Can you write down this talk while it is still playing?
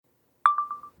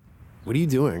What are you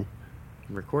doing?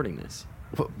 I'm recording this.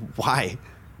 Why?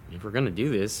 If we're gonna do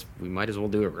this, we might as well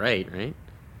do it right?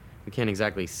 We can't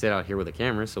exactly sit out here with a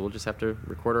camera, so we'll just have to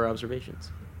record our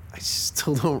observations. I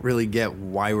still don't really get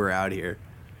why we're out here.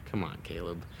 Come on,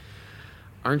 Caleb.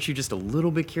 Aren't you just a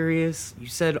little bit curious? You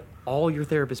said all your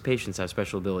therapist patients have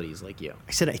special abilities like you.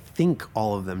 I said I think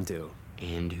all of them do.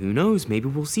 And who knows, maybe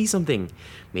we'll see something.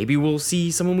 Maybe we'll see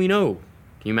someone we know.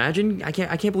 Can you imagine? I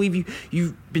can't believe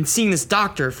you've been seeing this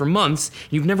doctor for months,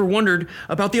 and you've never wondered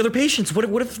about the other patients.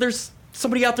 What if there's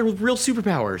somebody out there with real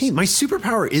superpowers? Hey, my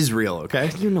superpower is real,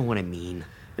 okay? You know what I mean.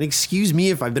 And excuse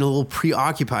me if I've been a little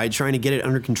preoccupied trying to get it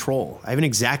under control. I haven't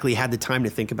exactly had the time to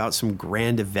think about some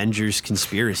grand Avengers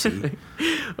conspiracy.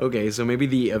 Okay, so maybe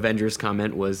the Avengers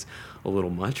comment was a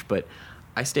little much, but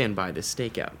I stand by this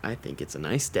stakeout. I think it's a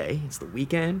nice day. It's the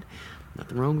weekend.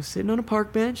 Nothing wrong with sitting on a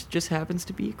park bench. It just happens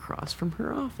to be across from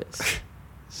her office.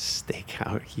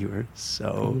 Stakeout, you are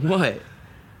so... What?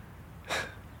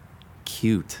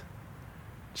 Cute.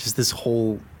 Just this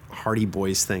whole Hardy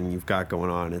Boys thing you've got going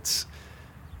on. It's...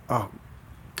 Oh,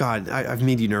 God, I've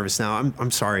made you nervous now.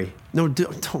 I'm sorry. No,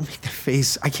 don't make that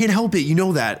face. I can't help it. You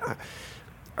know that. All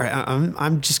right,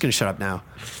 I'm just going to shut up now.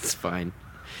 It's fine.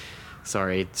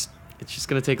 Sorry, it's just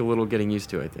going to take a little getting used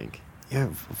to, I think. Yeah,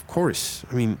 of course.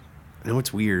 I mean, I know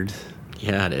it's weird.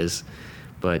 Yeah, it is.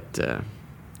 But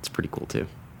it's pretty cool, too.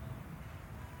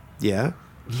 Yeah?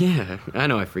 Yeah, I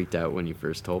know I freaked out when you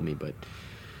first told me, but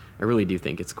I really do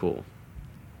think it's cool.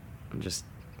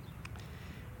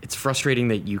 It's frustrating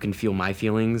that you can feel my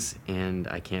feelings and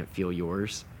I can't feel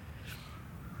yours.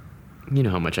 You know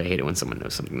how much I hate it when someone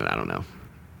knows something that I don't know.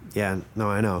 Yeah, no,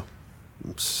 I know.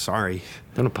 I'm sorry.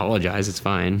 Don't apologize, it's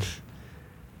fine.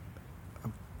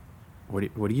 What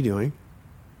are you doing?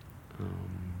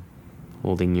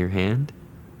 Holding your hand?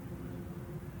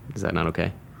 Is that not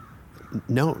okay?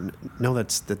 No,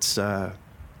 that's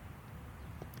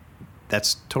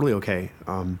totally okay.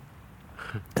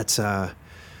 That's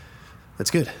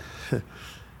good.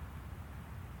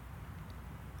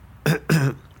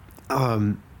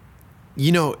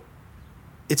 You know,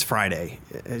 it's Friday.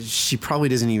 She probably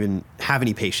doesn't even have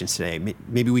any patients today.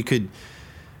 Maybe we could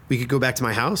go back to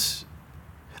my house.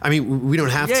 I mean, we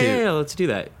don't have to. Yeah, let's do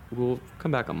that. We'll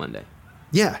come back on Monday.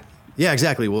 Yeah,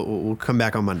 exactly. We'll come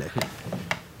back on Monday.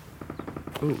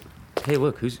 Ooh, hey,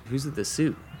 look, who's in the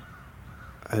suit?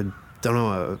 I don't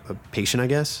know, a patient, I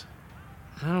guess.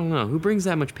 I don't know. Who brings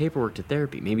that much paperwork to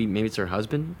therapy? Maybe it's her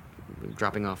husband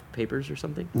dropping off papers or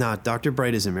something? Nah, Dr.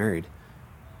 Bright isn't married.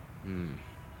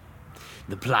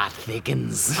 The plot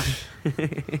thickens.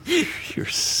 You're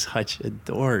such a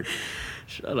dork.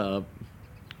 Shut up.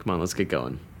 Come on, let's get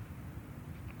going.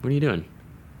 What are you doing?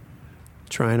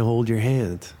 Trying to hold your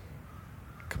hand.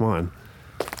 Come on.